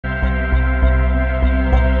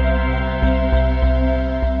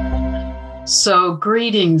So,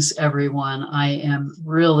 greetings, everyone. I am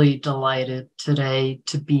really delighted today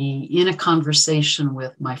to be in a conversation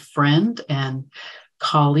with my friend and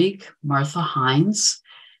colleague, Martha Hines.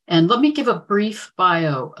 And let me give a brief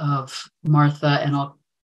bio of Martha, and I'll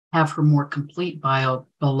have her more complete bio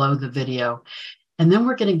below the video. And then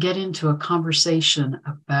we're going to get into a conversation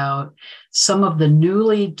about some of the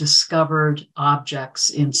newly discovered objects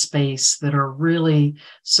in space that are really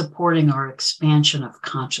supporting our expansion of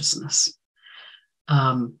consciousness.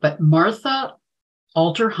 But Martha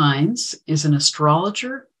Alter Hines is an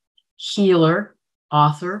astrologer, healer,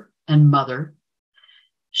 author, and mother.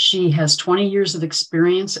 She has 20 years of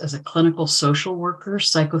experience as a clinical social worker,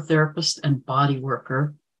 psychotherapist, and body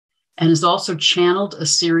worker, and has also channeled a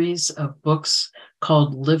series of books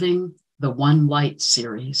called Living the One Light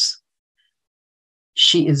series.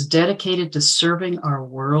 She is dedicated to serving our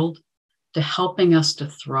world, to helping us to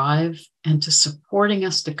thrive, and to supporting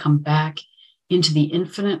us to come back into the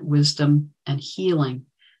infinite wisdom and healing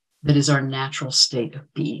that is our natural state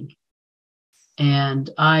of being. And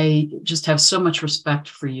I just have so much respect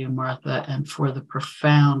for you, Martha, and for the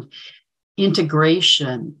profound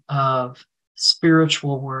integration of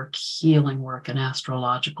spiritual work, healing work, and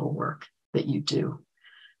astrological work that you do.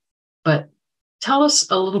 But tell us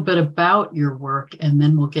a little bit about your work, and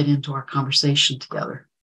then we'll get into our conversation together.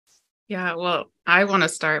 Yeah, well, I want to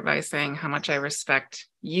start by saying how much I respect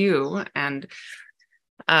you, and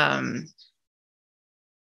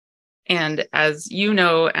as you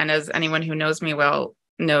know, and as anyone who knows me well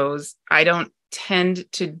knows, I don't tend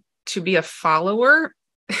to be a follower.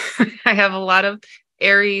 I have a lot of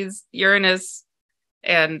Aries, Uranus,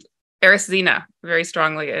 and Eris Xena very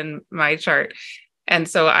strongly in my chart, and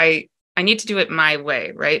so I need to do it my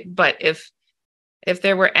way, right? But if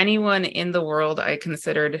there were anyone in the world I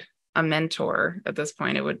considered a mentor at this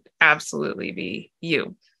point, it would absolutely be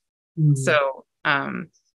you. So,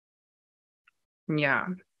 yeah,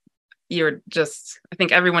 you're just, I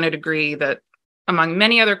think everyone would agree that among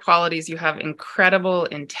many other qualities, you have incredible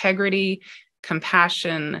integrity,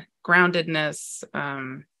 compassion, groundedness,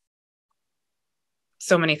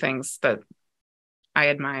 so many things that I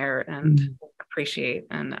admire and appreciate.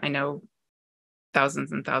 And I know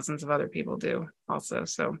thousands and thousands of other people do also.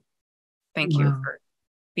 So thank you for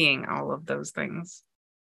being all of those things.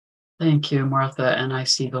 Thank you, Martha. And I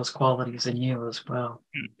see those qualities in you as well.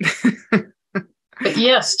 But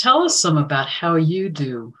yes, tell us some about how you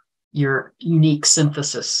do your unique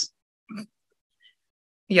synthesis.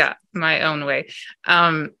 Yeah, my own way.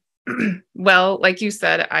 Well, like you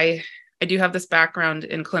said, I do have this background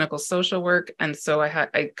in clinical social work. And so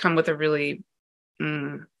I come with a really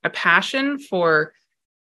a passion for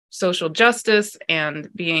social justice and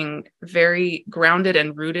being very grounded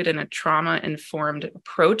and rooted in a trauma-informed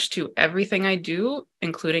approach to everything I do,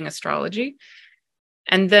 including astrology.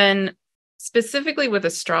 And then specifically with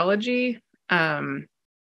astrology, the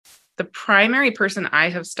primary person I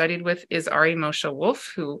have studied with is Ari Moshe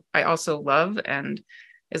Wolfe, who I also love and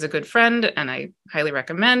is a good friend, and I highly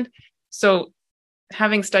recommend. So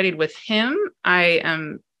having studied with him, I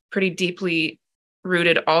am pretty deeply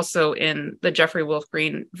rooted also in the Jeffrey Wolf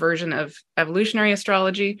Green version of evolutionary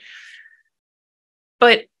astrology.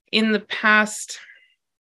 But in the past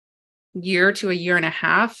year to a year and a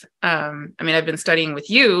half, I've been studying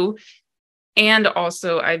with you, and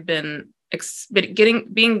also I've been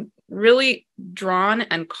being really drawn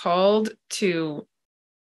and called to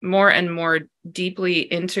more and more deeply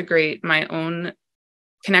integrate my own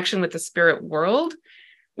connection with the spirit world,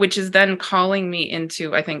 which is then calling me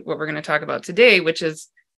into, I think, what we're going to talk about today, which is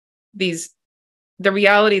the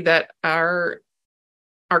reality that our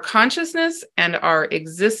consciousness and our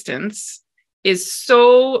existence is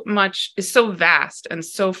so vast and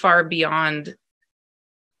so far beyond,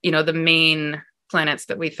 the main planets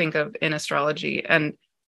that we think of in astrology. And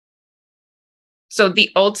so the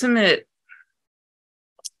ultimate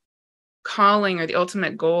calling or the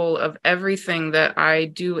ultimate goal of everything that I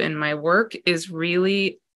do in my work is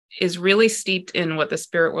really steeped in what the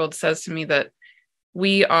spirit world says to me, that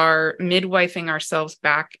we are midwifing ourselves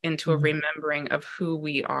back into a remembering of who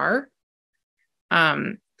we are.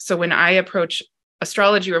 So when I approach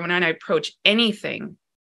astrology, or when I approach anything,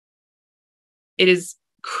 it is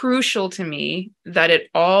crucial to me that it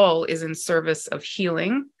all is in service of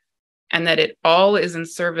healing, and that it all is in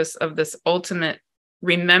service of this ultimate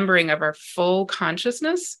remembering of our full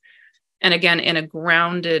consciousness. And again, in a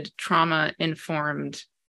grounded, trauma-informed,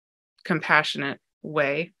 compassionate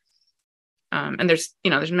way. And there's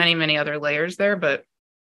many, many other layers there, but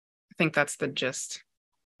I think that's the gist.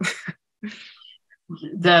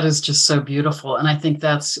 That is just so beautiful. And I think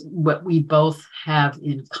that's what we both have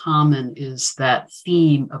in common, is that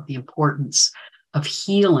theme of the importance of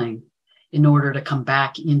healing in order to come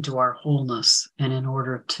back into our wholeness and in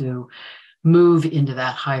order to move into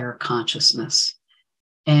that higher consciousness.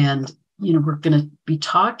 And, we're going to be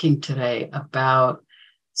talking today about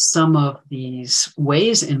some of these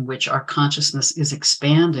ways in which our consciousness is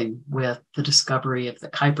expanding with the discovery of the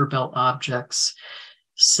Kuiper belt objects,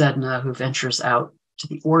 Sedna, who ventures out to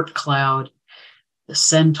the Oort cloud, the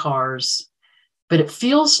centaurs. But it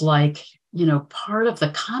feels like, part of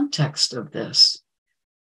the context of this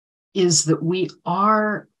is that we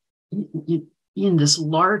are in this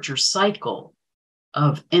larger cycle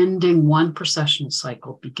of ending one precessional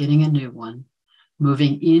cycle, beginning a new one,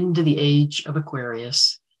 moving into the age of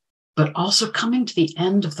Aquarius, but also coming to the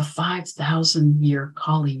end of the 5,000-year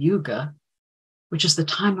Kali Yuga, which is the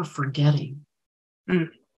time of forgetting.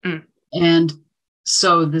 And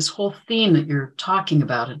so this whole theme that you're talking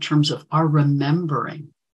about in terms of our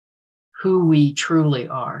remembering who we truly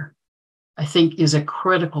are, I think is a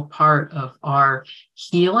critical part of our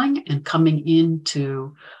healing and coming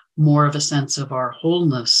into more of a sense of our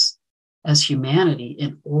wholeness as humanity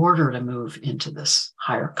in order to move into this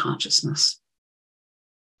higher consciousness.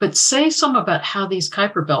 But say some about how these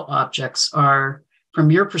Kuiper belt objects are,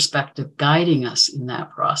 from your perspective, guiding us in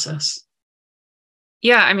that process.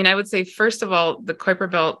 Yeah, I would say, first of all, the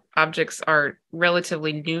Kuiper belt objects are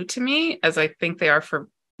relatively new to me, as I think they are for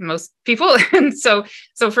most people. And so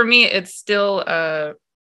for me, it's still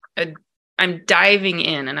I'm diving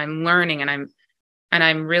in and I'm learning and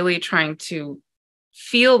I'm really trying to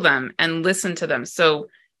feel them and listen to them. So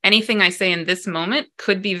anything I say in this moment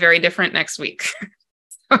could be very different next week.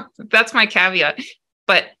 That's my caveat.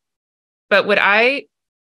 But what I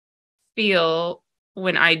feel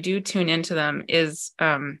when I do tune into them is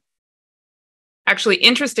actually,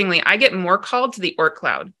 interestingly, I get more called to the Oort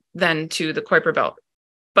cloud than to the Kuiper belt.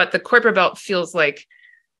 But the Kuiper belt feels like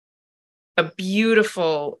a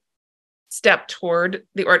beautiful step toward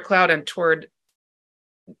the Oort cloud and toward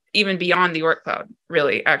even beyond the Oort cloud,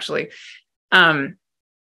 really, actually. So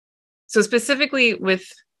specifically with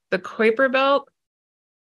the Kuiper belt,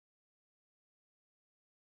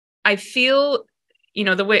 I feel,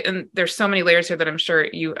 the way, and there's so many layers here that I'm sure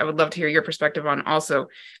I would love to hear your perspective on also,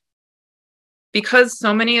 because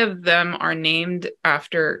so many of them are named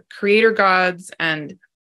after creator gods, and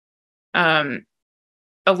a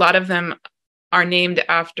lot of them are named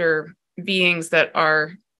after beings that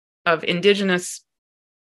are of indigenous,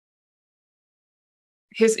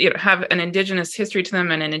 have an indigenous history to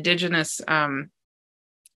them and an indigenous, a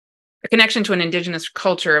connection to an indigenous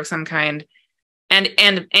culture of some kind.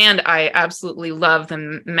 And I absolutely love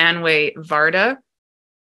the Manwe Varda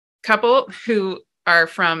couple, who are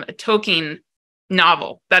from a Tolkien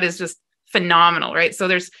novel that is just phenomenal, right? So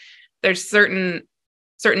there's certain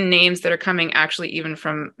names that are coming actually even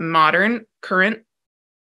from modern current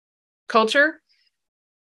culture.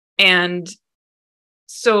 And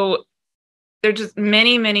so there's just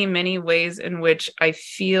many, many, many ways in which I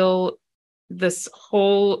feel this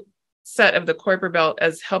whole set of the Kuiper belt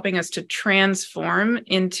as helping us to transform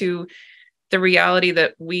into the reality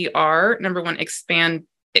that we are, number one,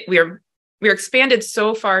 we are expanded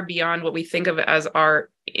so far beyond what we think of as our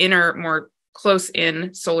inner, more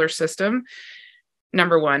close-in solar system.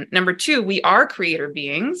 Number one. Number two, we are creator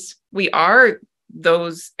beings. We are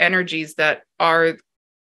those energies that are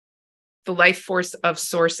the life force of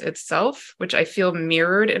source itself, which I feel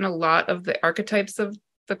mirrored in a lot of the archetypes of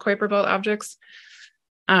the Kuiper belt objects.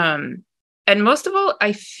 And most of all,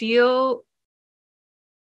 I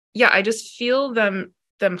just feel them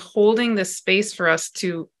holding this space for us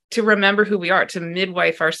to remember who we are, to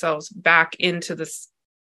midwife ourselves back into this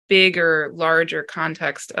bigger, larger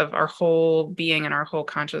context of our whole being and our whole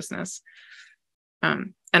consciousness.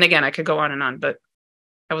 And again, I could go on, but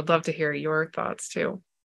I would love to hear your thoughts too.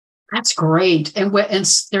 That's great. And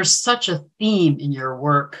there's such a theme in your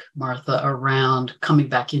work, Martha, around coming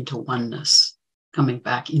back into oneness, coming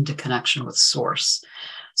back into connection with source.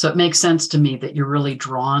 So it makes sense to me that you're really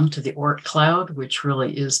drawn to the Oort cloud, which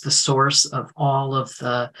really is the source of all of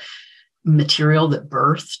the material that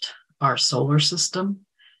birthed our solar system.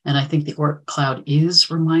 And I think the Oort cloud is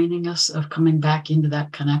reminding us of coming back into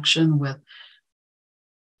that connection with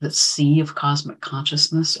the sea of cosmic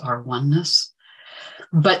consciousness, our oneness.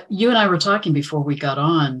 But you and I were talking before we got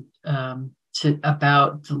on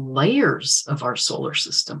about the layers of our solar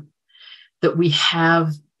system, that we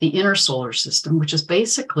have the inner solar system, which is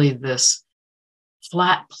basically this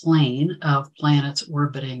flat plane of planets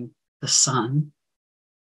orbiting the sun.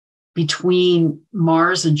 Between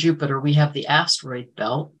Mars and Jupiter, we have the asteroid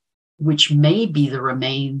belt, which may be the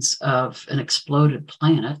remains of an exploded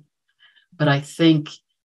planet. But I think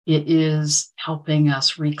it is helping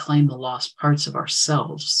us reclaim the lost parts of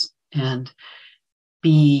ourselves and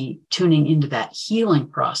be tuning into that healing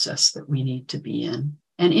process that we need to be in.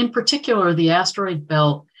 And in particular, the asteroid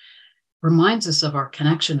belt reminds us of our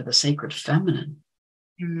connection to the sacred feminine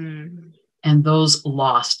and those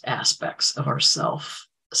lost aspects of ourselves,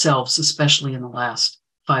 especially in the last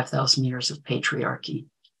 5,000 years of patriarchy.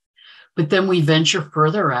 But then we venture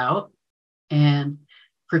further out, and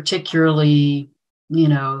particularly,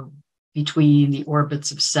 between the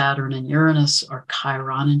orbits of Saturn and Uranus are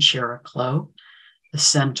Chiron and Chariklo, the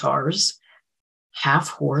centaurs, half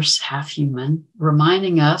horse, half human,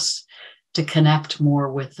 reminding us to connect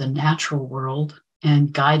more with the natural world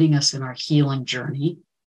and guiding us in our healing journey.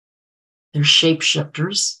 They're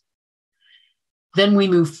shapeshifters. Then we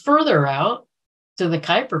move further out to the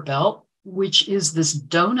Kuiper belt, which is this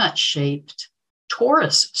donut-shaped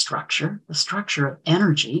torus structure, the structure of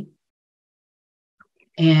energy,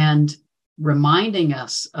 and reminding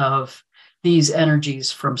us of these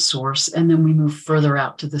energies from source. And then we move further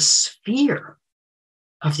out to the sphere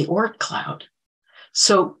of the Oort cloud.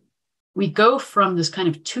 So we go from this kind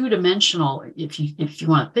of two-dimensional, if you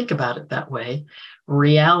want to think about it that way,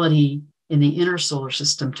 reality in the inner solar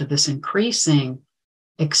system to this increasing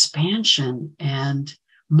expansion and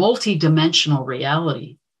multi-dimensional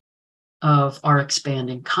reality of our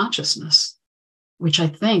expanding consciousness, which I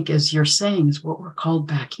think, as you're saying, is what we're called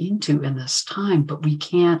back into in this time. But we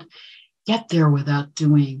can't get there without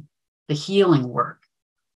doing the healing work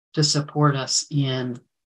to support us in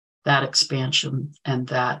that expansion and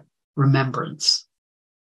that remembrance.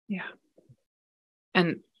 Yeah.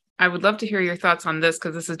 And I would love to hear your thoughts on this,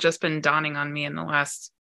 because this has just been dawning on me in the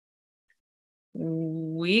last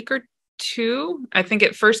week or two. I think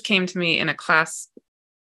it first came to me in a class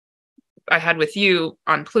I had with you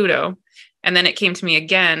on Pluto. And then it came to me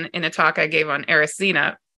again in a talk I gave on Eris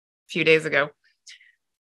Xena a few days ago.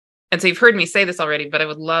 And so you've heard me say this already, but I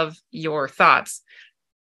would love your thoughts.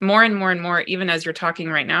 More and more and more, even as you're talking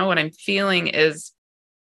right now, what I'm feeling is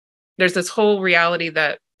there's this whole reality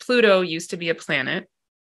that Pluto used to be a planet.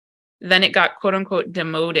 Then it got quote unquote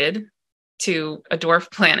demoted to a dwarf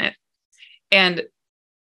planet. And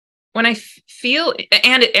when I feel,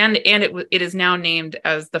 it is now named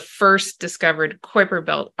as the first discovered Kuiper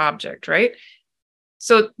belt object, right?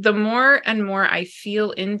 So the more and more I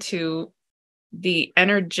feel into the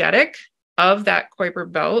energetic of that Kuiper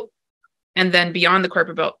belt, and then beyond the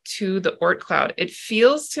Kuiper belt to the Oort cloud, it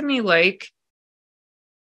feels to me like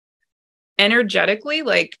energetically,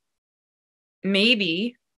 like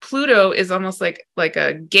maybe Pluto is almost like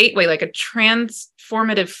a gateway, like a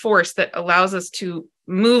transformative force that allows us to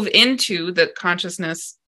move into the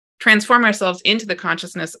consciousness, transform ourselves into the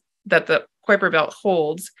consciousness that the Kuiper belt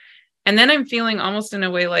holds. And then I'm feeling almost in a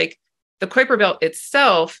way like the Kuiper belt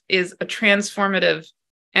itself is a transformative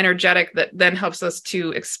energetic that then helps us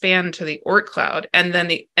to expand to the Oort cloud. And then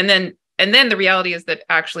the reality is that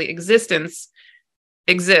actually existence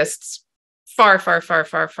exists far, far, far,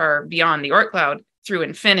 far, far beyond the Oort cloud through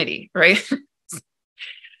infinity, right?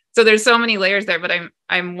 So there's so many layers there, but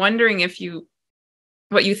I'm wondering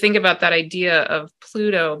what you think about that idea of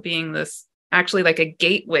Pluto being this actually like a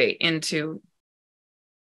gateway into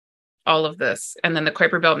all of this. And then the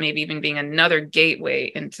Kuiper belt maybe even being another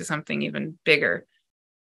gateway into something even bigger.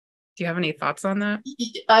 Do you have any thoughts on that?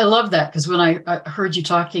 I love that, because when I heard you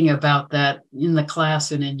talking about that in the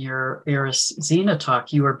class and in your Eris Xena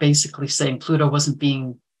talk, you were basically saying Pluto wasn't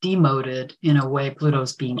being demoted in a way,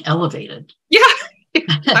 Pluto's being elevated. Yeah,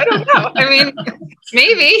 I don't know. I mean,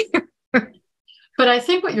 maybe. But I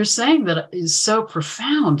think what you're saying that is so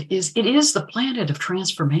profound is it is the planet of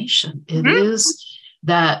transformation. It is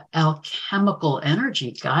that alchemical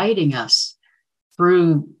energy guiding us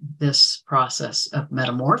through this process of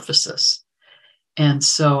metamorphosis. And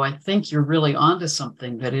so I think you're really onto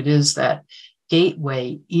something, that it is that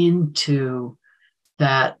gateway into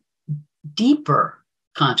that deeper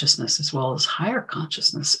consciousness as well as higher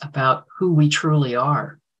consciousness about who we truly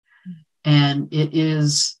are. And it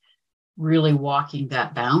is really walking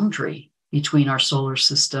that boundary between our solar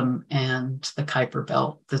system and the Kuiper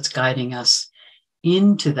belt that's guiding us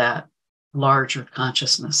into that larger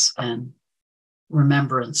consciousness and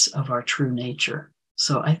remembrance of our true nature.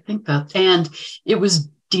 So I think that, and it was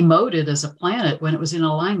demoted as a planet when it was in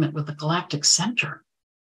alignment with the galactic center.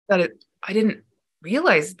 I didn't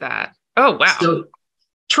realize that. Oh, wow. So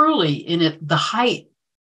truly in the height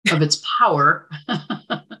of its power.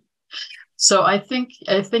 So I think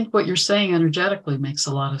what you're saying energetically makes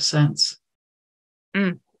a lot of sense.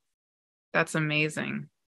 That's amazing.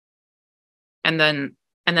 And then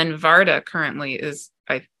Varda currently is,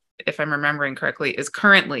 if I'm remembering correctly, is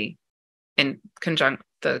currently in conjunct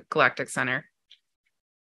the galactic center.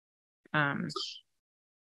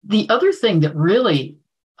 The other thing that really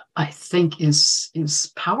I think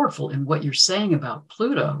is powerful in what you're saying about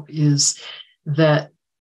Pluto is that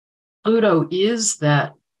Pluto is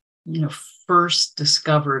that, first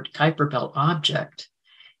discovered Kuiper belt object,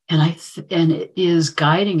 and and it is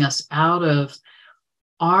guiding us out of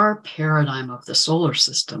our paradigm of the solar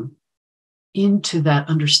system into that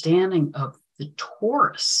understanding of the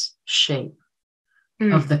torus shape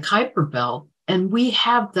of the Kuiper belt, and we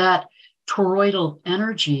have that toroidal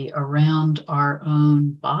energy around our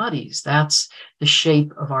own bodies. That's the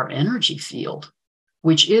shape of our energy field,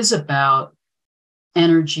 which is about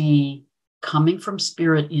energy coming from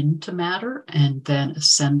spirit into matter and then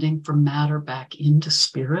ascending from matter back into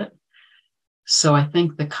spirit. So I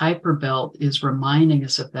think the Kuiper belt is reminding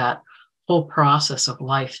us of that whole process of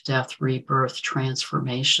life, death, rebirth,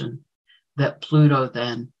 transformation, that Pluto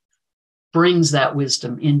then brings that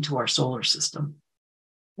wisdom into our solar system.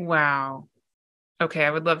 Wow. Okay, I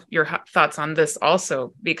would love your thoughts on this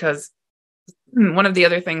also, because one of the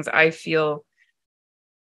other things I feel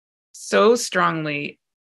so strongly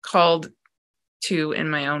called to in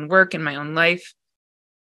my own work, in my own life,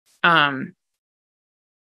 and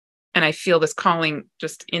I feel this calling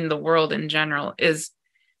just in the world in general, is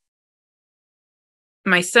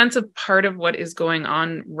my sense of part of what is going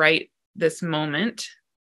on right this moment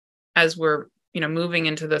as we're, moving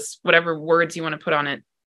into this, whatever words you want to put on it,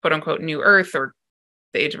 quote unquote, new earth or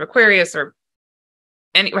the age of Aquarius or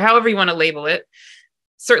however you want to label it.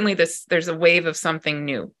 Certainly there's a wave of something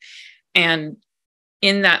new. And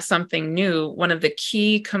in that something new, one of the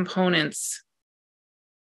key components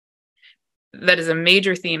that is a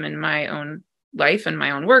major theme in my own life and my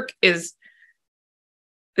own work is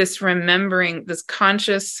this remembering, this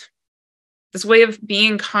way of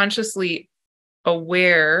being consciously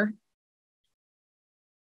aware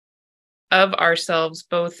of ourselves,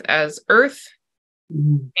 both as Earth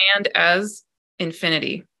and as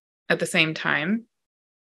infinity at the same time.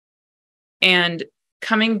 And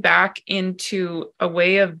coming back into a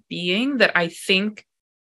way of being that I think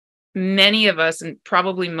many of us, and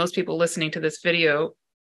probably most people listening to this video,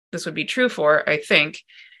 this would be true for, I think,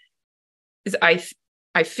 is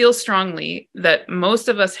I feel strongly that most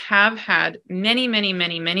of us have had many, many,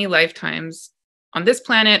 many, many lifetimes on this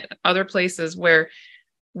planet, other places, where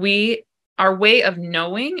our way of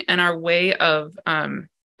knowing and our way of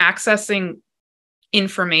accessing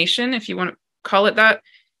information, if you want to call it that,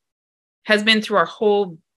 has been through our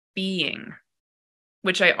whole being,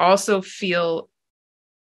 which I also feel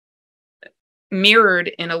mirrored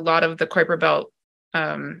in a lot of the Kuiper belt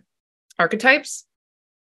archetypes.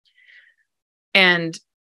 And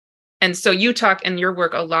so you talk in your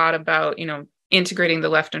work a lot about, integrating the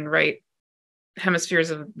left and right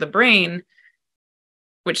hemispheres of the brain,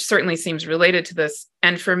 which certainly seems related to this.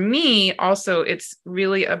 And for me also, it's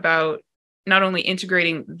really about not only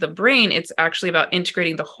integrating the brain, it's actually about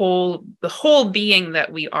integrating the whole being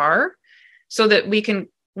that we are, so that we can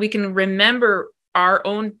remember our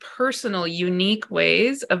own personal unique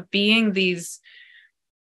ways of being these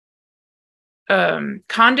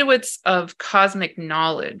conduits of cosmic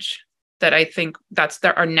knowledge, that I think that's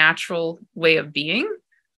our natural way of being.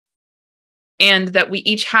 And that we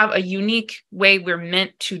each have a unique way we're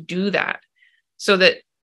meant to do that, so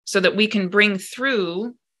that we can bring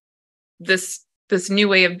through this new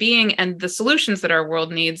way of being and the solutions that our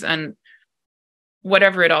world needs, and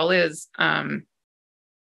whatever it all is,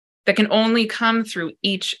 that can only come through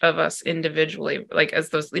each of us individually, like as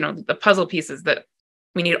those, the puzzle pieces that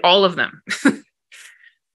we need all of them.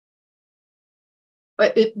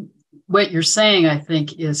 But what you're saying, I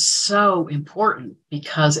think, is so important,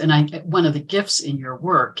 because, one of the gifts in your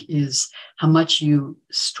work is how much you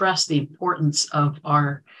stress the importance of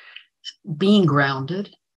our being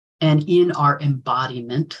grounded and in our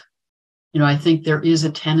embodiment. I think there is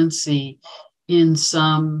a tendency in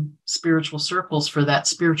some spiritual circles for that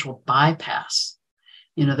spiritual bypass,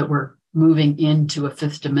 that we're moving into a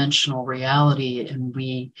fifth dimensional reality and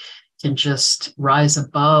we can just rise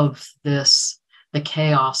above the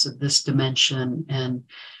chaos of this dimension and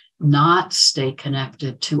not stay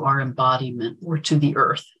connected to our embodiment or to the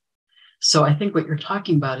earth. So I think what you're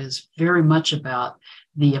talking about is very much about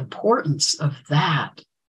the importance of that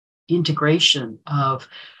integration of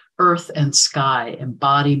earth and sky,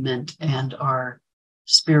 embodiment, and our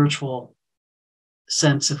spiritual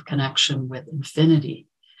sense of connection with infinity.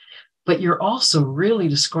 But you're also really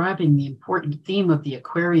describing the important theme of the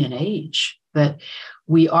Aquarian age, that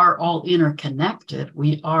we are all interconnected.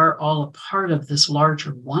 We are all a part of this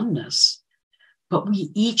larger oneness, but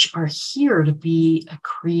we each are here to be a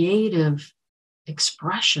creative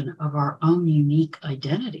expression of our own unique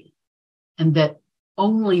identity, and that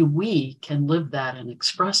only we can live that and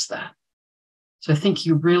express that. So I think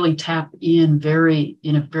you really tap in a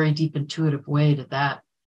very deep intuitive way to that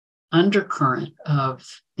undercurrent of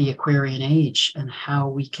the Aquarian age and how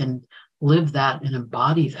we can live that and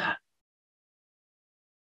embody that.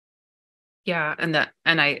 Yeah. And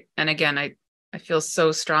again, I feel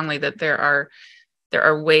so strongly that there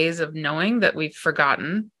are ways of knowing that we've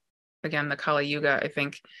forgotten. Again, the Kali Yuga, I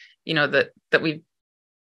think,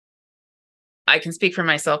 I can speak for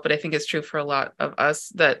myself, but I think it's true for a lot of us,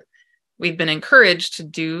 that we've been encouraged to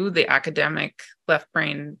do the academic, left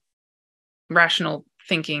brain, rational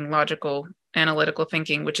thinking, logical, analytical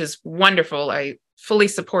thinking, which is wonderful. I fully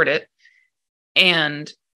support it.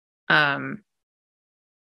 And I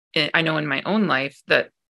know in my own life that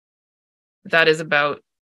is about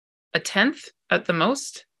a tenth at the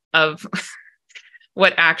most of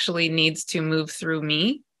what actually needs to move through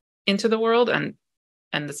me into the world, and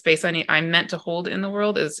the space I'm meant to hold in the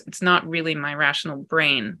world it's not really my rational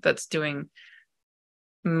brain that's doing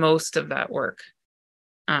most of that work.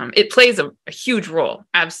 It plays a huge role,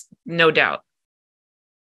 no doubt.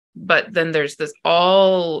 But then there's this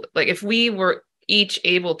if we were each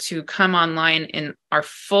able to come online in our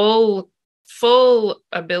full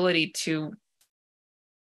ability to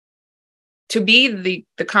be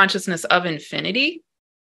the consciousness of infinity.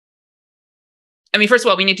 I mean, first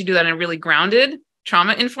of all, we need to do that in a really grounded,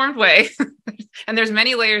 trauma-informed way. And there's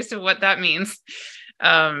many layers to what that means.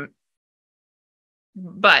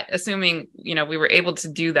 But assuming, we were able to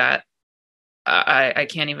do that, I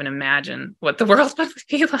can't even imagine what the world would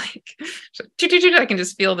be like. I can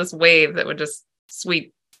just feel this wave that would just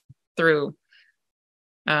sweep through.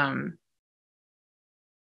 To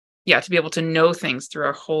be able to know things through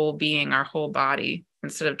our whole being, our whole body,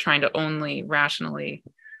 instead of trying to only rationally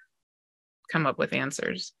come up with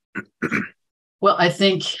answers. Well, I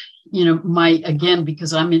think,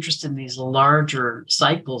 because I'm interested in these larger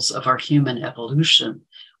cycles of our human evolution,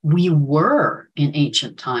 we were in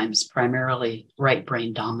ancient times primarily right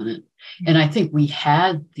brain dominant. And I think we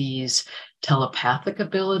had these telepathic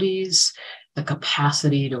abilities, the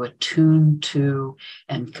capacity to attune to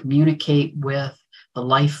and communicate with the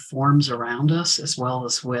life forms around us, as well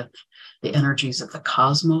as with the energies of the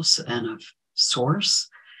cosmos and of source.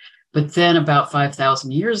 But then about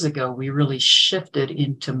 5,000 years ago, we really shifted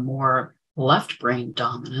into more left brain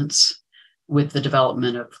dominance with the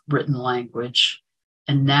development of written language.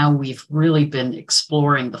 And now we've really been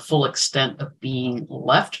exploring the full extent of being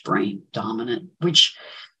left brain dominant, which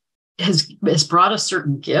has brought us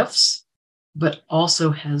certain gifts, but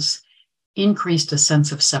also has increased a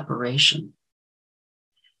sense of separation.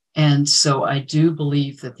 And so I do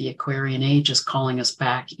believe that the Aquarian age is calling us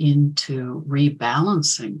back into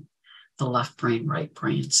rebalancing the left brain, right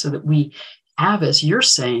brain, so that we have, as you're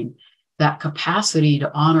saying, that capacity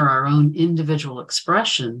to honor our own individual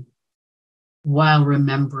expression while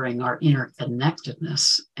remembering our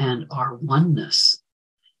interconnectedness and our oneness,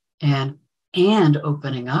 and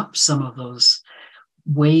opening up some of those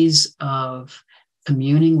ways of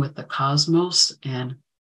communing with the cosmos and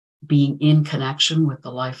being in connection with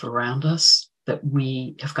the life around us that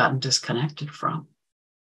we have gotten disconnected from.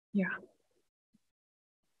 Yeah.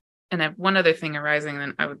 And I have one other thing arising,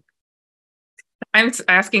 then I'm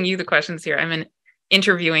asking you the questions here. I'm in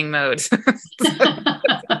interviewing mode.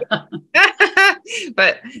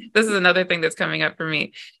 But this is another thing that's coming up for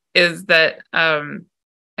me, is that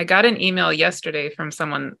I got an email yesterday from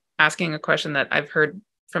someone asking a question that I've heard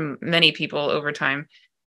from many people over time.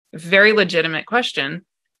 Very legitimate question,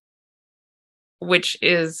 which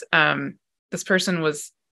is this person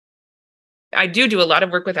was, I do a lot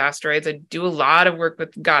of work with asteroids. I do a lot of work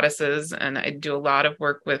with goddesses, and I do a lot of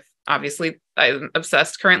work with, obviously, I'm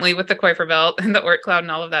obsessed currently with the Kuiper belt and the Oort cloud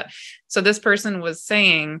and all of that. So this person was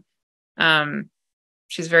saying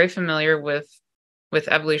she's very familiar with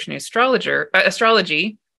evolutionary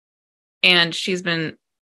astrology, and she's been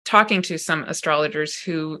talking to some astrologers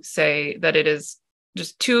who say that it is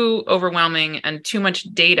just too overwhelming and too much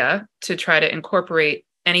data to try to incorporate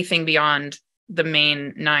anything beyond the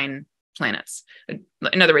main 9 planets.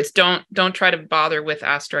 In other words, don't try to bother with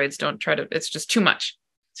asteroids. It's just too much.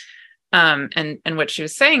 And what she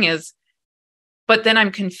was saying is, but then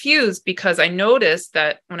I'm confused because I noticed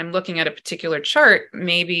that when I'm looking at a particular chart,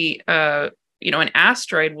 maybe, an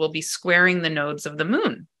asteroid will be squaring the nodes of the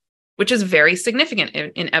moon, which is very significant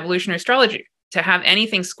in evolutionary astrology. To have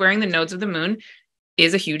anything squaring the nodes of the moon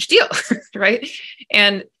is a huge deal, right?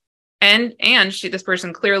 And this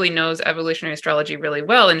person clearly knows evolutionary astrology really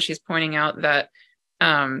well, and she's pointing out that,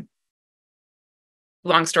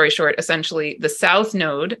 long story short, essentially the south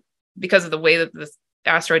node, because of the way that this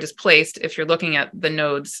asteroid is placed, if you're looking at the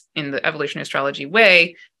nodes in the evolutionary astrology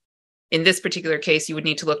way, in this particular case, you would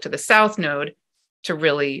need to look to the south node to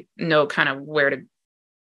really know kind of where to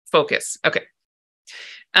focus. Okay.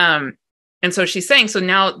 And so she's saying, so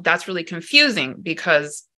now that's really confusing,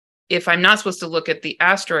 because if I'm not supposed to look at the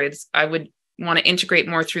asteroids, I would want to integrate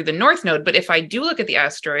more through the north node. But if I do look at the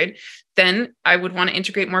asteroid, then I would want to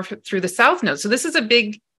integrate more through the south node. So this is a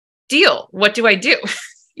big deal. What do I do?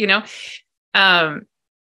 you know? And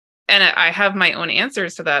I have my own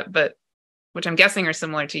answers to that, but which I'm guessing are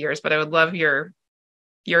similar to yours, but I would love your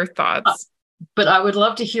thoughts. But I would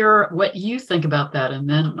love to hear what you think about that, and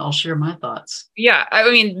then I'll share my thoughts. Yeah. I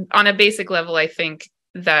mean, on a basic level, I think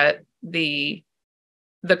that the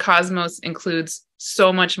cosmos includes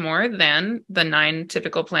so much more than the 9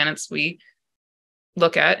 typical planets we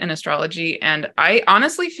look at in astrology. And I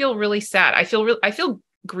honestly feel really sad. I feel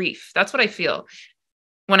grief. That's what I feel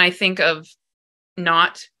when I think of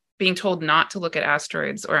not being told not to look at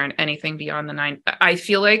asteroids or anything beyond the 9. I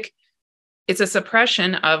feel like it's a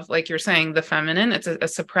suppression of, like you're saying, the feminine. It's a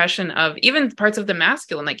suppression of even parts of the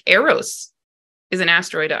masculine, like Eros is an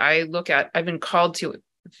asteroid I look at. I've been called to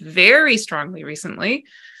very strongly recently.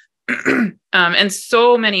 And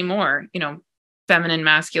so many more, feminine,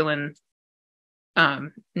 masculine,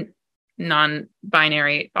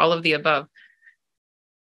 non-binary, all of the above.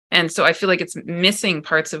 And so I feel like it's missing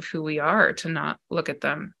parts of who we are to not look at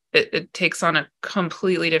them. It takes on a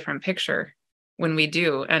completely different picture when we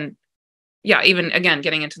do. And yeah, even again,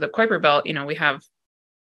 getting into the Kuiper belt, we have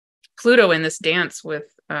Pluto in this dance with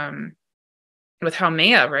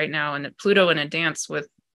Haumea right now, and Pluto in a dance with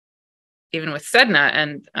Sedna.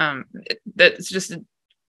 And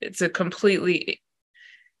it's a completely,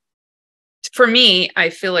 for me, I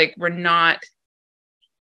feel like we're not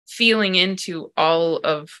feeling into all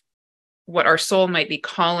of what our soul might be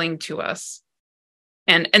calling to us.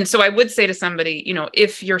 And so I would say to somebody,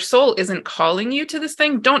 if your soul isn't calling you to this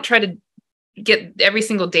thing, don't try to get every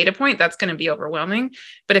single data point. That's going to be overwhelming.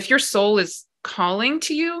 But if your soul is calling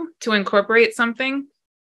to you to incorporate something,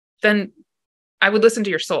 then I would listen to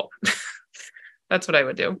your soul. That's what I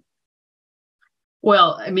would do.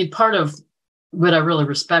 Well, I mean, part of what I really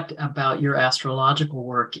respect about your astrological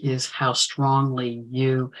work is how strongly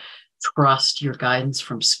you trust your guidance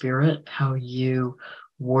from spirit, how you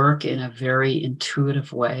work in a very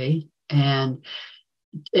intuitive way. And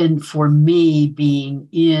for me, being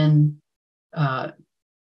in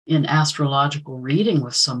astrological reading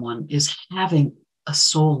with someone is having a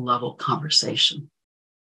soul level conversation.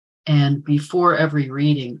 And before every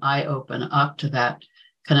reading, I open up to that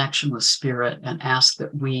connection with spirit and ask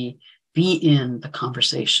that we be in the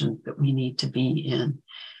conversation that we need to be in.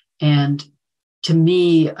 And to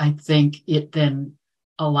me, I think it then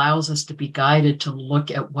allows us to be guided to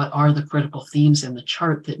look at what are the critical themes in the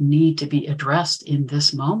chart that need to be addressed in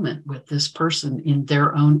this moment with this person in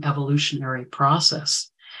their own evolutionary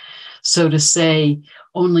process. So to say,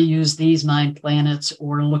 only use these 9 planets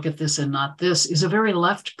or look at this and not this is a very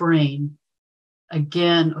left brain,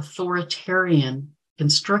 again, authoritarian,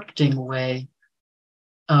 constricting way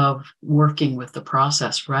of working with the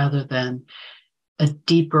process rather than a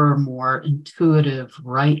deeper, more intuitive,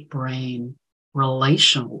 right brain,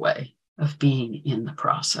 relational way of being in the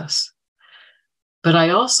process. But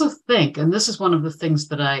I also think, and this is one of the things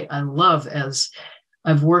that I love as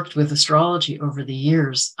I've worked with astrology over the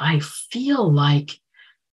years, I feel like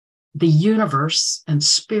the universe and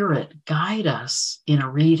spirit guide us in a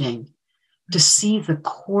reading to see the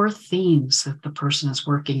core themes that the person is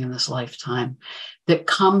working in this lifetime that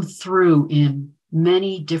come through in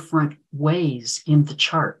many different ways in the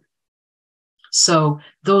chart. So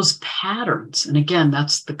those patterns, and again,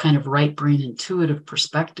 that's the kind of right brain intuitive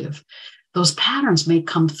perspective, those patterns may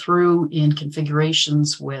come through in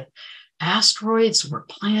configurations with asteroids or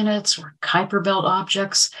planets or Kuiper belt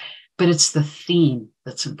objects, but it's the theme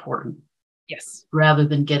that's important. Yes. Rather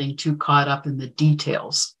than getting too caught up in the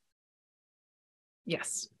details.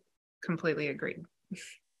 Yes, completely agree.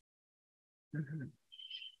 Mm-hmm.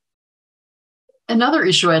 Another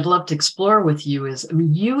issue I'd love to explore with you is, I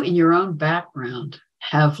mean, you in your own background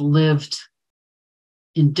have lived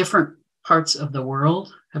in different parts of the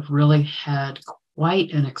world, have really had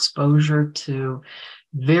quite an exposure to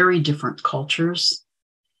very different cultures.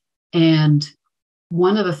 And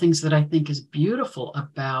one of the things that I think is beautiful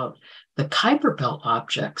about the Kuiper Belt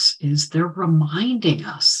objects is they're reminding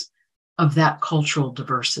us of that cultural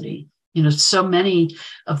diversity. So many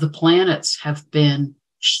of the planets have been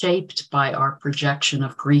shaped by our projection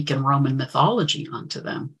of Greek and Roman mythology onto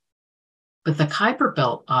them. But the Kuiper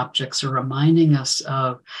Belt objects are reminding us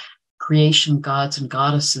of creation gods and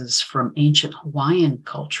goddesses from ancient Hawaiian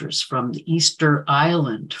cultures, from the Easter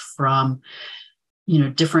Island, from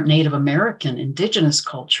different Native American, indigenous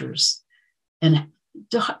cultures. And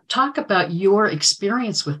talk about your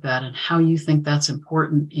experience with that and how you think that's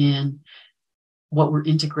important in what we're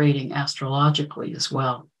integrating astrologically as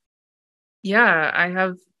well. Yeah, I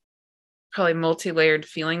have probably multi-layered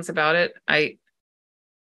feelings about it.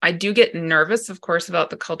 I do get nervous, of course, about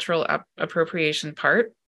the cultural appropriation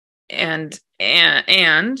part. And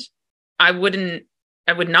I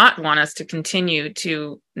would not want us to continue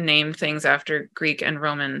to name things after Greek and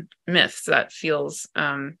Roman myths. That feels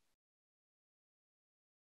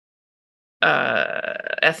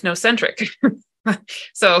ethnocentric.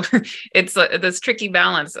 So it's this tricky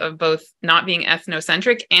balance of both not being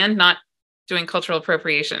ethnocentric and not doing cultural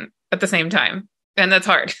appropriation at the same time. And that's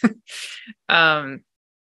hard.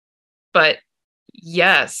 But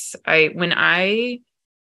yes,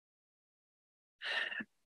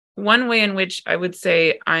 one way in which I would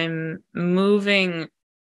say I'm moving,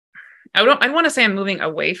 I want to say I'm moving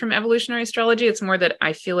away from evolutionary astrology. It's more that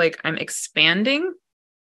I feel like I'm expanding,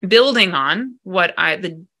 building on what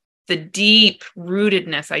the deep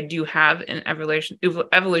rootedness I do have in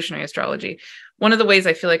evolutionary astrology. One of the ways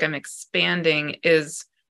I feel like I'm expanding is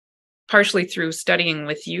partially through studying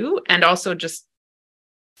with you, and also just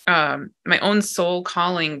my own soul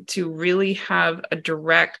calling to really have a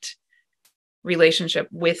direct relationship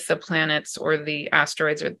with the planets or the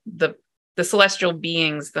asteroids or the celestial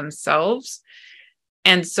beings themselves.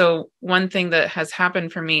 And so one thing that has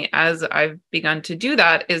happened for me as I've begun to do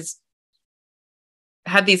that is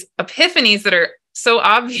had these epiphanies that are so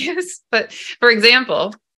obvious. But for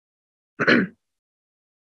example,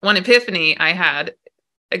 one epiphany I had,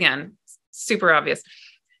 again, super obvious.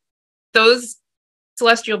 Those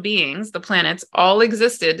celestial beings, the planets, all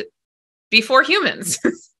existed before humans.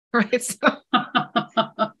 Right. So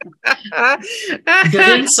good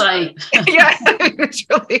insight. Yeah, it's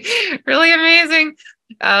really amazing.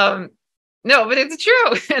 No, but it's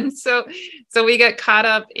true. And so we get caught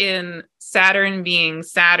up in Saturn being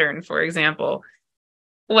Saturn, for example.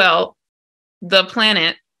 Well, the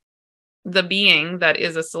planet, the being that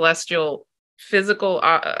is a celestial physical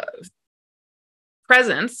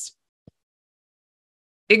presence,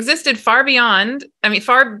 existed far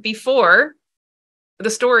before the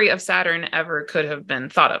story of Saturn ever could have been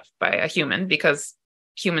thought of by a human, because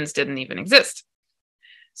humans didn't even exist.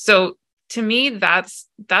 So to me, that's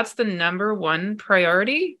the number one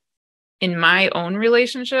priority in my own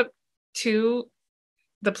relationship to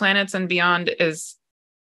the planets and beyond is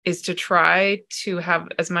to try to have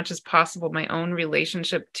as much as possible my own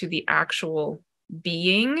relationship to the actual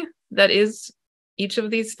being that is each of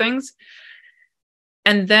these things.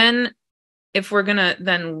 And then if we're going to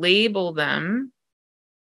then label them,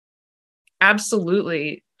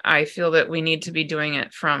 absolutely, I feel that we need to be doing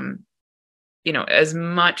it from, as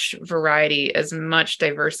much variety, as much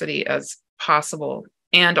diversity as possible,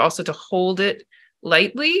 and also to hold it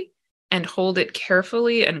lightly and hold it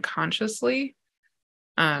carefully and consciously,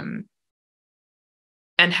 and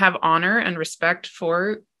have honor and respect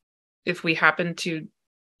for, if we happen to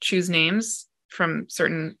choose names from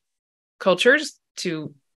certain cultures,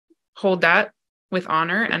 to hold that with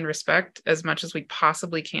honor and respect as much as we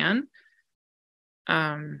possibly can.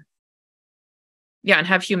 And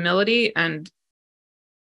have humility and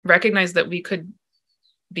recognize that we could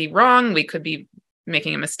be wrong. We could be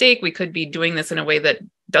making a mistake. We could be doing this in a way that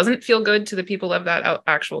doesn't feel good to the people of that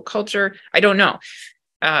actual culture. I don't know.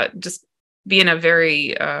 Just be in a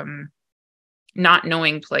very not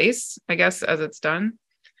knowing place, I guess, as it's done.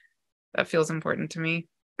 That feels important to me.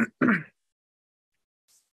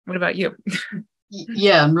 What about you?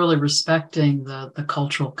 Yeah, and really respecting the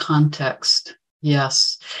cultural context.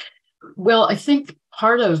 Yes. Well, I think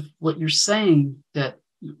part of what you're saying that,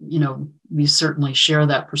 we certainly share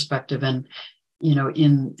that perspective. And,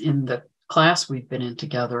 in the class we've been in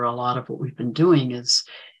together, a lot of what we've been doing is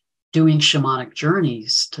doing shamanic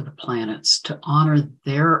journeys to the planets to honor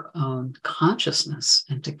their own consciousness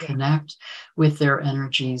and to connect with their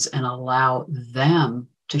energies and allow them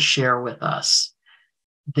to share with us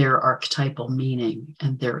their archetypal meaning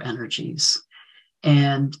and their energies.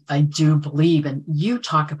 And I do believe, and you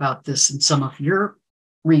talk about this in some of your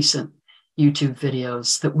recent YouTube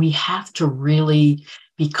videos, that we have to really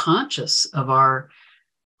be conscious of our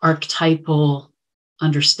archetypal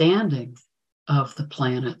understanding of the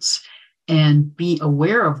planets and be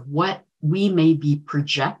aware of what we may be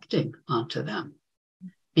projecting onto them.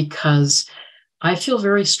 Because I feel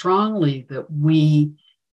very strongly that we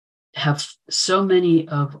have so many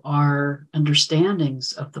of our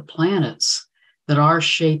understandings of the planets that are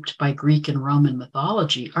shaped by Greek and Roman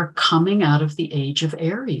mythology are coming out of the age of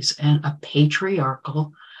Aries and a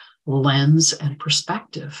patriarchal lens and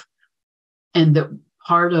perspective. And that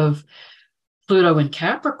part of Pluto in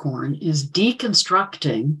Capricorn is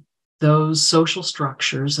deconstructing those social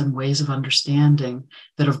structures and ways of understanding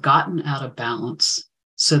that have gotten out of balance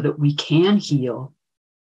so that we can heal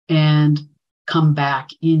and come back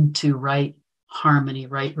into right harmony,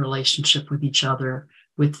 right relationship with each other,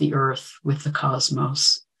 with the earth, with the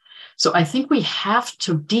cosmos. So I think we have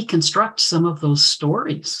to deconstruct some of those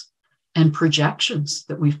stories and projections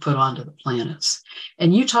that we've put onto the planets.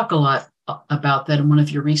 And you talk a lot about that in one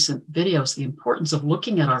of your recent videos, the importance of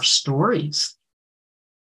looking at our stories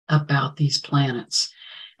about these planets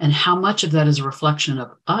and how much of that is a reflection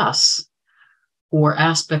of us or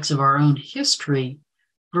aspects of our own history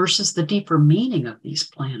versus the deeper meaning of these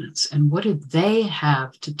planets. And what do they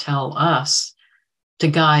have to tell us to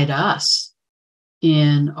guide us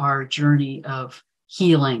in our journey of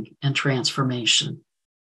healing and transformation?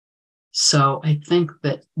 So I think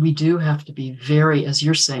that we do have to be very, as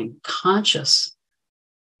you're saying, conscious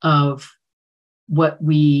of what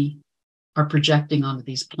we are projecting onto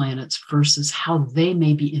these planets versus how they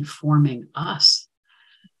may be informing us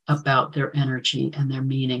about their energy and their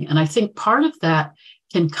meaning. And I think part of that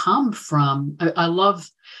can come from, I love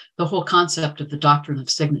the whole concept of the doctrine of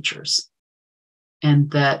signatures,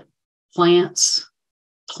 and that planets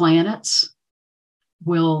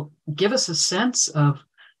will give us a sense of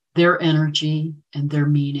their energy and their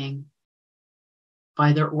meaning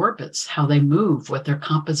by their orbits, how they move, what their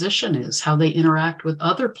composition is, how they interact with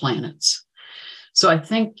other planets. So I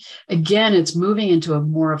think, again, it's moving into a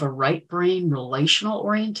more of a right brain relational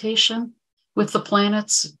orientation with the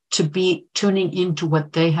planets, to be tuning into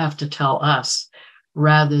what they have to tell us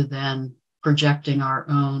rather than projecting our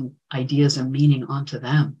own ideas and meaning onto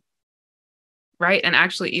them. Right. And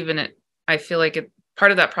actually, I feel like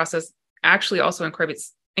part of that process actually also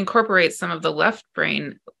incorporates some of the left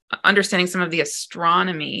brain, understanding some of the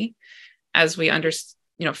astronomy as we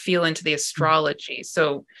feel into the astrology.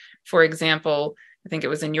 So, for example, I think it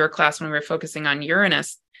was in your class when we were focusing on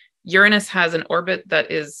Uranus. Uranus has an orbit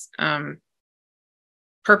that is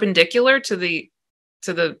perpendicular to the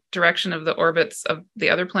direction of the orbits of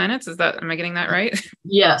the other planets. Am I getting that right?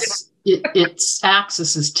 Yes. Its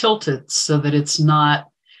axis is tilted so that it's not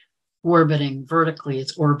orbiting vertically,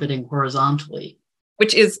 it's orbiting horizontally.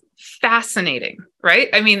 Which is fascinating, right?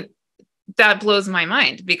 I mean, that blows my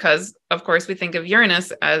mind because, of course, we think of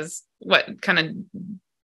Uranus as what kind of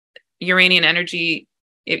Uranian energy,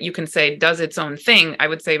 you can say, does its own thing. I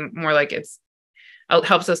would say more like it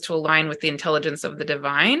helps us to align with the intelligence of the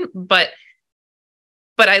divine. But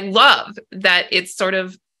I love that it's sort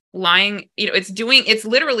of lying, it's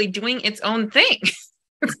literally doing its own thing.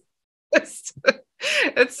 It's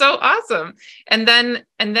so awesome. And then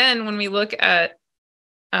when we look at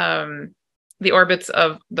the orbits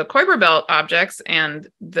of the Kuiper belt objects and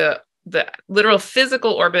the literal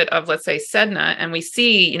physical orbit of, let's say, Sedna, and we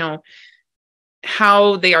see,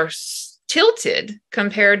 how they are tilted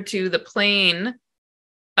compared to the plane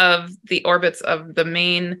of the orbits of the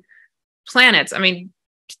main planets. I mean,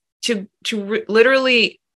 to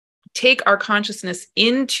literally take our consciousness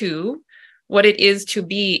into what it is to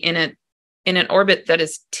be in an orbit that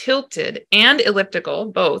is tilted and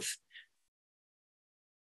elliptical, both.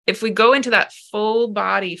 If we go into that full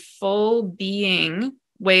body, full being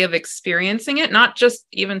way of experiencing it, not just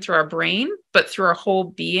even through our brain, but through our whole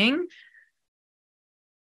being,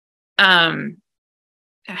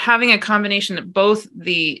 having a combination of both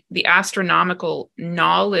the astronomical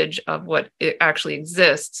knowledge of what it actually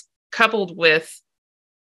exists, coupled with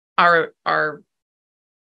our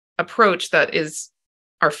approach that is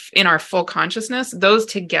in our full consciousness, those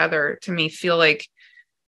together to me feel like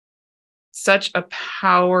such a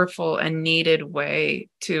powerful and needed way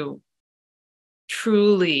to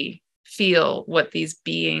truly feel what these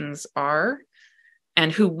beings are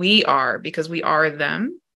and who we are, because we are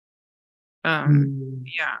them.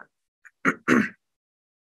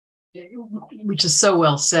 Which is so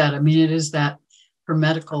well said. I mean, it is that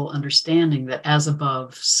hermetical understanding that as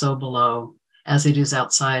above, so below, as it is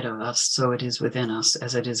outside of us, so it is within us,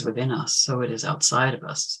 as it is within us, so it is outside of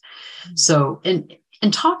us. So, and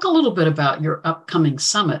talk a little bit about your upcoming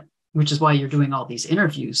summit which is why you're doing all these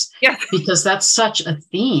interviews. Yeah. Because that's such a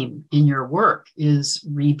theme in your work, is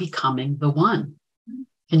rebecoming the one.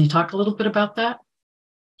 Can you talk a little bit about that?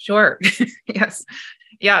 Sure. Yes.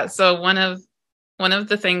 Yeah. So one of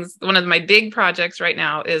my big projects right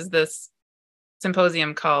now is this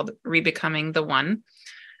symposium called Rebecoming the One.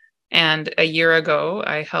 And a year ago,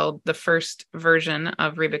 I held the first version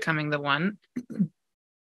of Rebecoming the One,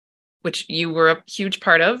 which you were a huge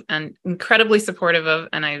part of and incredibly supportive of,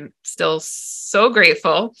 and I'm still so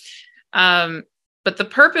grateful. But the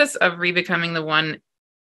purpose of Rebecoming the One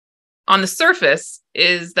on the surface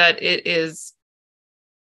is that it's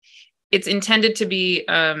intended to be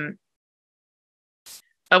a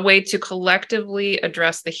way to collectively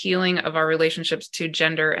address the healing of our relationships to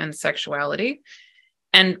gender and sexuality.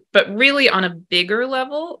 But really on a bigger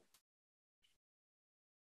level,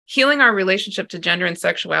 healing our relationship to gender and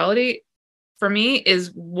sexuality, for me,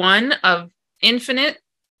 is one of infinite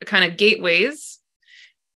kind of gateways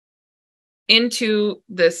into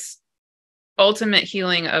this ultimate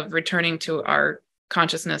healing of returning to our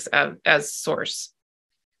consciousness as source.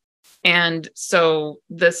 And so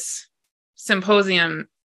this symposium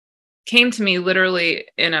came to me literally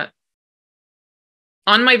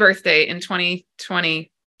on my birthday in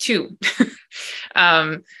 2022.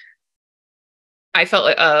 I felt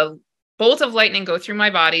like a bolt of lightning go through my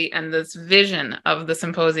body, and this vision of the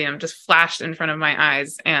symposium just flashed in front of my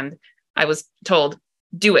eyes, and I was told,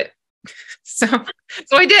 do it. So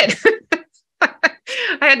I did.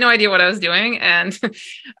 I had no idea what I was doing. And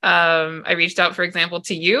I reached out, for example,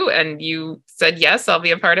 to you, and you said, yes, I'll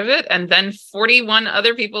be a part of it. And then 41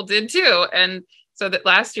 other people did too. And so that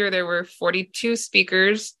last year there were 42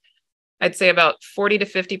 speakers. I'd say about 40 to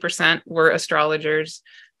 50% were astrologers,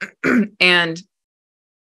 and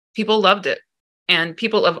people loved it. And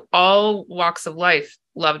people of all walks of life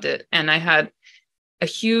loved it. And I had a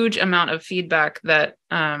huge amount of feedback that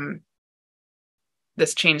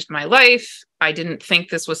this changed my life. I didn't think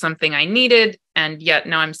this was something I needed. And yet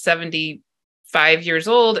now I'm 75 years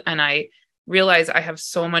old, and I realize I have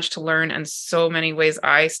so much to learn and so many ways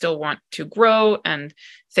I still want to grow. And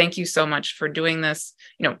thank you so much for doing this,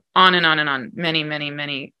 on and on and on, many, many,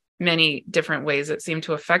 many, many different ways that seem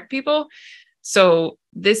to affect people. So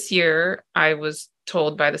this year I was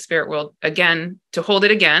told by the spirit world again to hold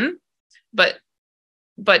it again, but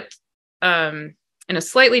in a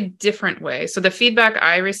slightly different way. So the feedback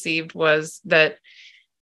I received was that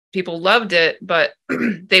people loved it, but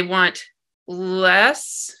they want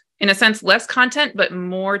less content, but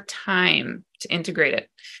more time to integrate it.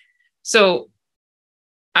 So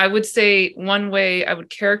I would say one way I would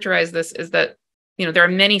characterize this is that, there are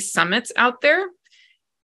many summits out there,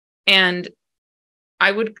 and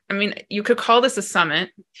you could call this a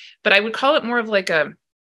summit, but I would call it more of like a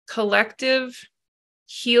collective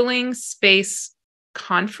healing space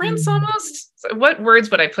conference almost. So what words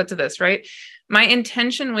would I put to this, right? My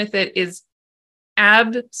intention with it is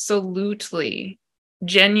absolutely,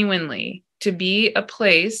 genuinely to be a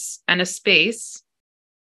place and a space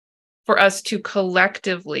for us to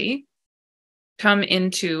collectively come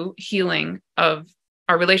into healing of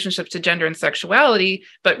our relationships to gender and sexuality,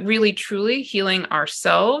 but really truly healing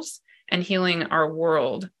ourselves and healing our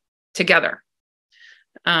world together.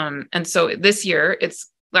 And so this year,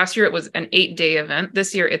 last year it was an 8-day event.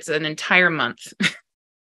 This year it's an entire month.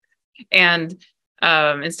 And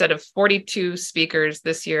instead of 42 speakers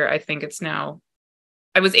this year, I think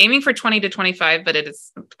I was aiming for 20 to 25, but it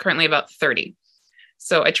is currently about 30.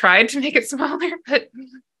 So I tried to make it smaller, but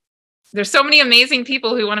there's so many amazing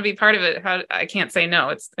people who want to be part of it. I can't say no,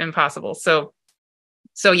 it's impossible. So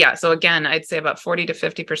again, I'd say about 40 to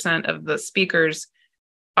 50% of the speakers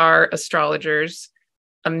are astrologers,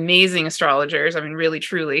 amazing astrologers. I mean, really,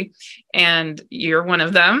 truly. And you're one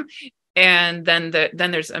of them. And then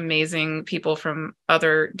there's amazing people from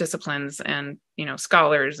other disciplines and,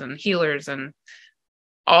 scholars and healers, and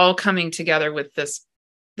all coming together with this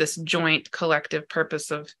joint collective purpose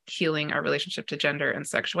of healing our relationship to gender and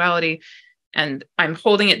sexuality. And I'm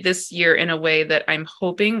holding it this year in a way that I'm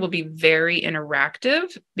hoping will be very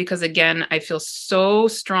interactive, because again, I feel so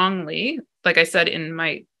strongly, like I said, in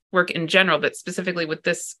my work in general, but specifically with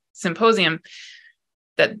this symposium,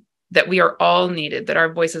 that we are all needed, that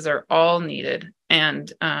our voices are all needed,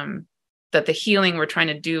 and that the healing we're trying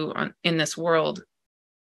to do in this world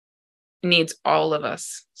needs all of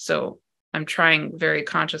us. So I'm trying very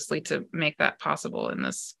consciously to make that possible in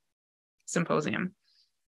this symposium.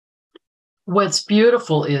 What's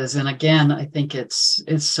beautiful is, and again, I think it's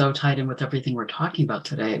so tied in with everything we're talking about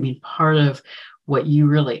today. I mean, part of what you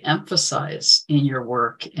really emphasize in your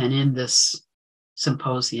work and in this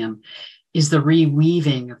symposium is the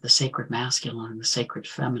reweaving of the sacred masculine and the sacred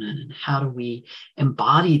feminine. And how do we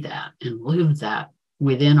embody that and live that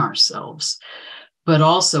within ourselves? But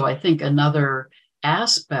also, I think another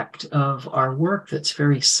aspect of our work that's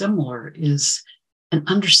very similar is an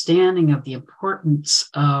understanding of the importance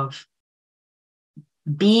of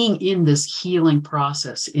being in this healing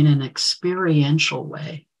process in an experiential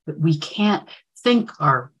way, that we can't think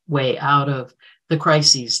our way out of the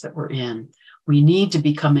crises that we're in. We need to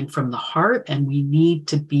be coming from the heart, and we need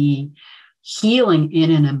to be healing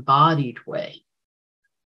in an embodied way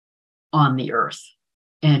on the earth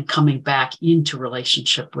and coming back into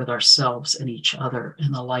relationship with ourselves and each other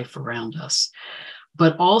and the life around us.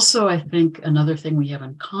 But also, I think another thing we have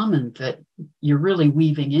in common that you're really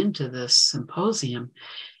weaving into this symposium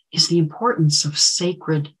is the importance of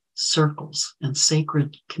sacred circles and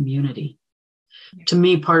sacred community. To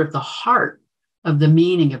me, part of the heart of the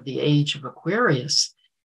meaning of the age of Aquarius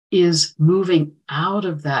is moving out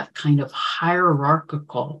of that kind of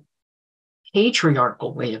hierarchical,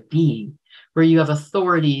 patriarchal way of being, where you have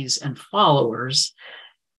authorities and followers,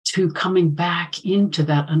 to coming back into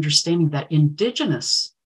that understanding, that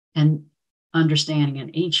indigenous and understanding and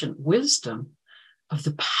ancient wisdom of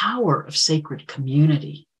the power of sacred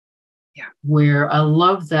community. Yeah. Where I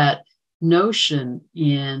love that notion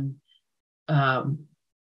in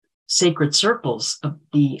sacred circles of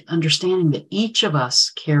the understanding that each of us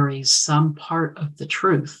carries some part of the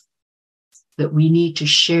truth that we need to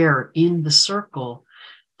share in the circle,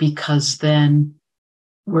 because then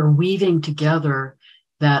we're weaving together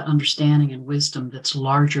that understanding and wisdom that's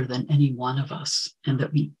larger than any one of us, and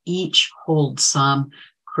that we each hold some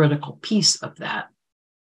critical piece of that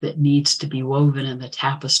that needs to be woven in the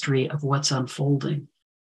tapestry of what's unfolding.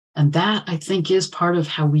 And that, I think, is part of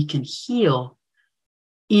how we can heal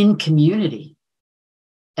in community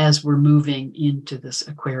as we're moving into this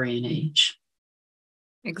Aquarian age.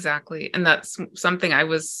 Exactly. And that's something I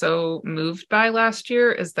was so moved by last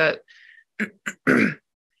year, is that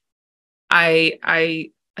I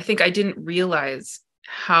think I didn't realize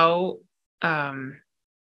how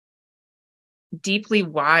deeply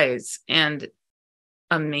wise and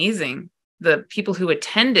amazing the people who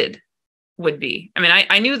attended would be. I mean,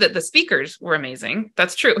 I knew that the speakers were amazing.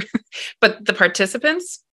 That's true. But the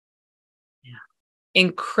participants, yeah,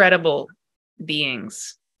 incredible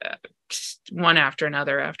beings, one after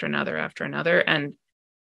another, after another, after another. And,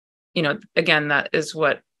 you know, again, that is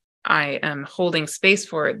what I am holding space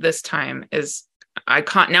for this time. Is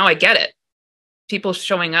now I get it. People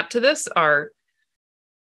showing up to this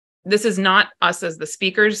is not us as the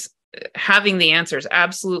speakers having the answers.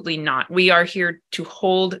 Absolutely not. We are here to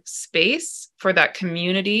hold space for that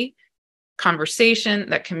community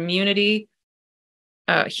conversation, that community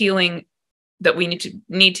healing that we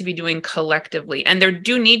need to be doing collectively. And there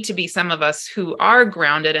do need to be some of us who are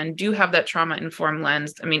grounded and do have that trauma-informed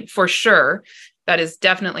lens. I mean, for sure, that is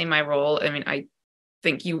definitely my role. I mean, I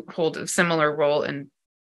think you hold a similar role in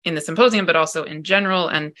the symposium, but also in general.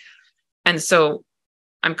 And so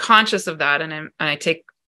I'm conscious of that, and I take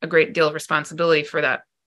a great deal of responsibility for that.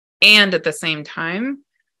 And at the same time,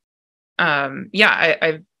 I've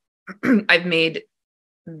made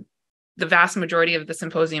the vast majority of the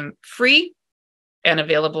symposium free and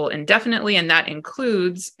available indefinitely, and that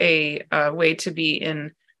includes a way to be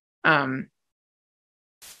in a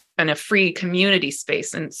free community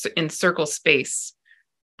space and in circle space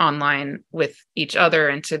online with each other,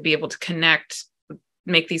 and to be able to connect,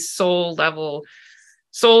 make these soul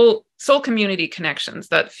community connections.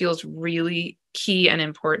 That feels really key and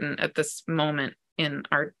important at this moment in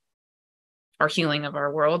our healing of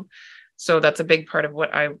our world. So that's a big part of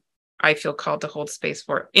what I feel called to hold space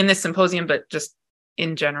for in this symposium, but just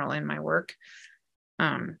in general in my work.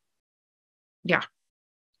 Yeah.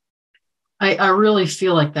 I really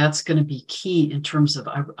feel like that's going to be key in terms of,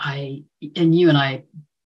 and you and I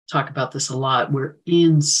talk about this a lot. We're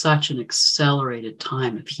in such an accelerated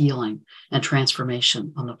time of healing and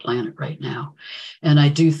transformation on the planet right now. And I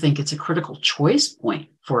do think it's a critical choice point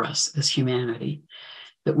for us as humanity,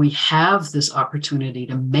 that we have this opportunity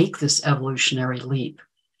to make this evolutionary leap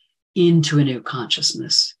into a new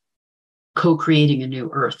consciousness, co-creating a new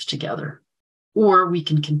earth together. Or we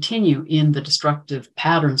can continue in the destructive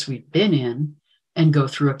patterns we've been in and go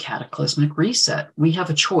through a cataclysmic reset. We have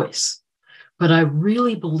a choice. But I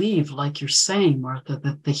really believe, like you're saying, Martha,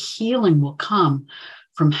 that the healing will come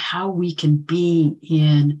from how we can be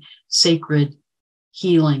in sacred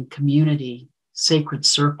healing community, sacred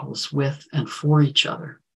circles with and for each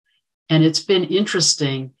other. And it's been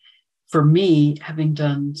interesting for me, having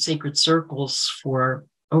done sacred circles for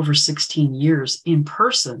over 16 years in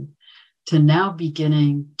person, to now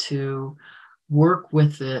beginning to work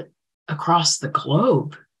with it across the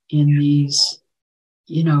globe in these,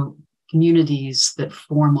 communities that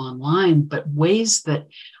form online, but ways that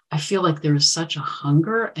I feel like there is such a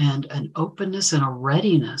hunger and an openness and a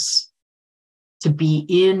readiness to be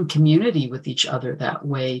in community with each other that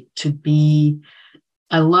way,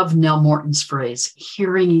 I love Nell Morton's phrase,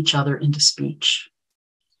 hearing each other into speech,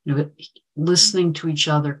 listening to each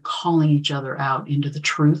other, calling each other out into the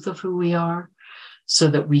truth of who we are, so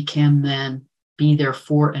that we can then be there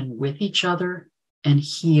for and with each other and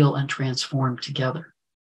heal and transform together.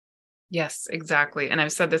 Yes, exactly. And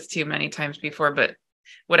I've said this to you many times before, but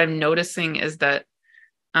what I'm noticing is that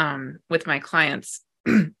with my clients,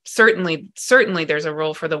 certainly there's a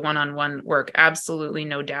role for the one-on-one work. Absolutely,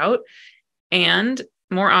 no doubt. And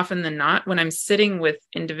more often than not, when I'm sitting with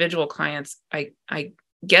individual clients, I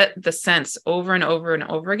get the sense over and over and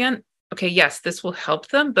over again, okay, yes, this will help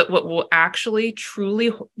them, but what will actually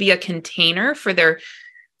truly be a container for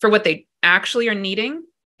what they actually are needing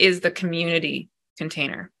is the community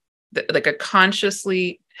container, like a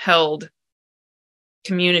consciously held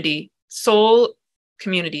community, soul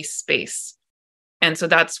community space. And so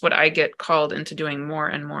that's what I get called into doing more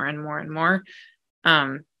and more and more and more.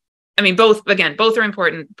 I mean, both are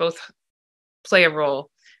important, both play a role.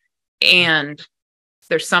 And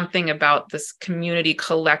there's something about this community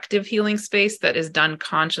collective healing space that is done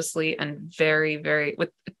consciously and very, very, with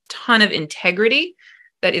a ton of integrity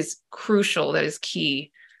that is crucial, that is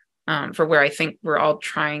key for where I think we're all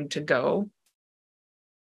trying to go.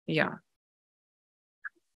 Yeah.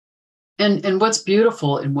 And what's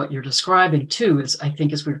beautiful in what you're describing too is, I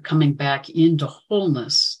think, as we're coming back into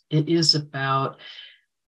wholeness, it is about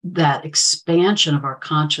that expansion of our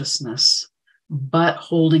consciousness, but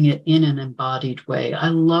holding it in an embodied way. I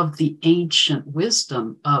love the ancient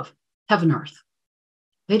wisdom of heaven, earth.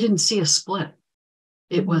 They didn't see a split.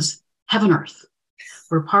 It was heaven, earth.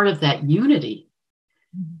 We're part of that unity.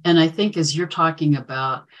 And I think as you're talking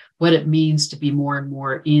about what it means to be more and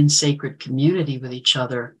more in sacred community with each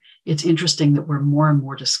other, it's interesting that we're more and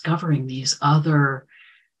more discovering these other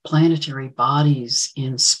planetary bodies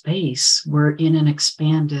in space. We're in an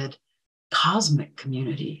expanded cosmic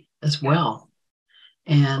community as well.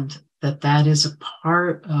 And that is a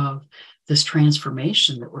part of this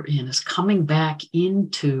transformation that we're in, is coming back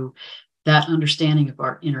into that understanding of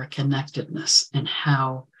our interconnectedness and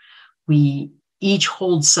how we each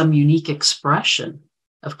hold some unique expression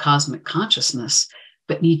of cosmic consciousness,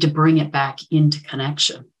 but need to bring it back into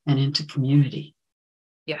connection and into community.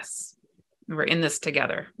 Yes. We're in this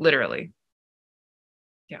together, literally.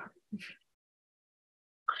 Yeah.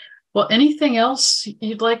 Well, anything else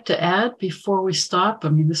you'd like to add before we stop? I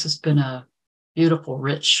mean, this has been a beautiful,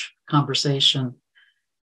 rich conversation.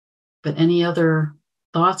 But any other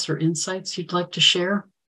thoughts or insights you'd like to share?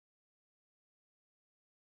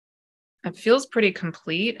 It feels pretty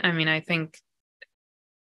complete. I mean, I think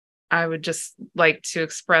I would just like to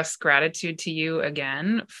express gratitude to you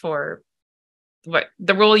again for what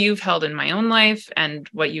the role you've held in my own life and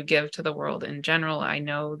what you give to the world in general. I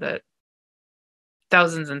know that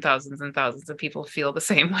thousands and thousands and thousands of people feel the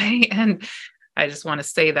same way. And I just want to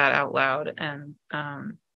say that out loud. And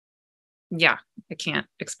I can't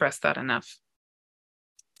express that enough.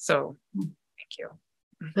 So thank you.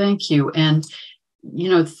 Thank you. And,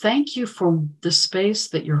 thank you for the space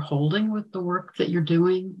that you're holding with the work that you're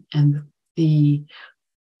doing and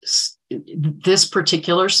this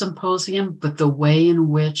particular symposium, but the way in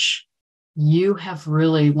which you have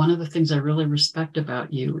really, one of the things I really respect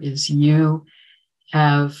about you is you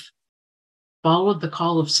have followed the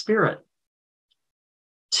call of spirit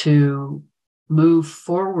to move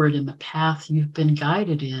forward in the path you've been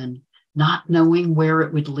guided in, not knowing where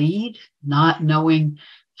it would lead, not knowing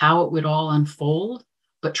how it would all unfold,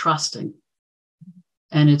 but trusting.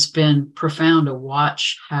 And it's been profound to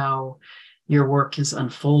watch how your work has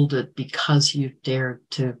unfolded because you've dared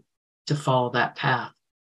to follow that path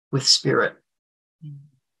with spirit.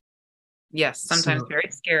 Yes, sometimes very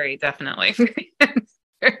scary, definitely.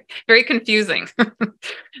 Very confusing.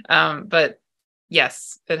 But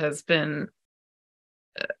yes, it has been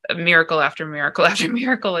a miracle after miracle after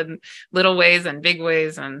miracle in little ways and big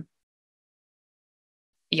ways. And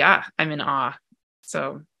yeah, I'm in awe.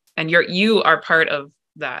 So, and you are part of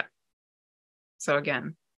that. So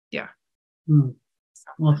again, yeah.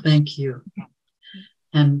 Well, thank you.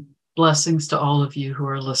 And blessings to all of you who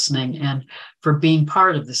are listening and for being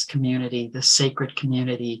part of this community, this sacred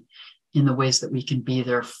community, in the ways that we can be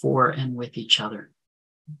there for and with each other.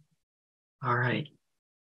 All right.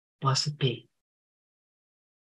 Blessed be.